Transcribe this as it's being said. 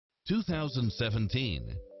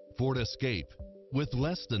2017 Ford Escape. With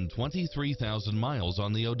less than 23,000 miles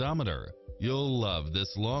on the odometer, you'll love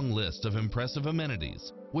this long list of impressive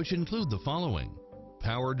amenities, which include the following: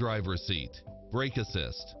 power driver seat, brake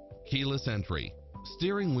assist, keyless entry,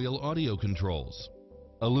 steering wheel audio controls,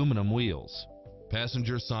 aluminum wheels,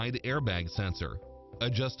 passenger side airbag sensor,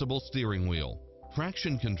 adjustable steering wheel,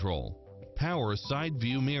 traction control, power side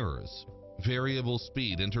view mirrors, variable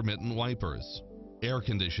speed intermittent wipers, air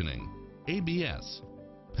conditioning, ABS,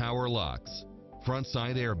 power locks, front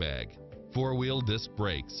side airbag, four-wheel disc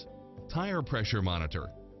brakes, tire pressure monitor,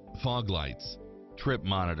 fog lights, trip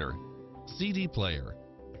monitor, CD player,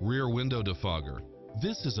 rear window defogger.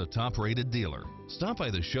 This is a top-rated dealer. Stop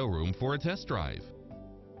by the showroom for a test drive.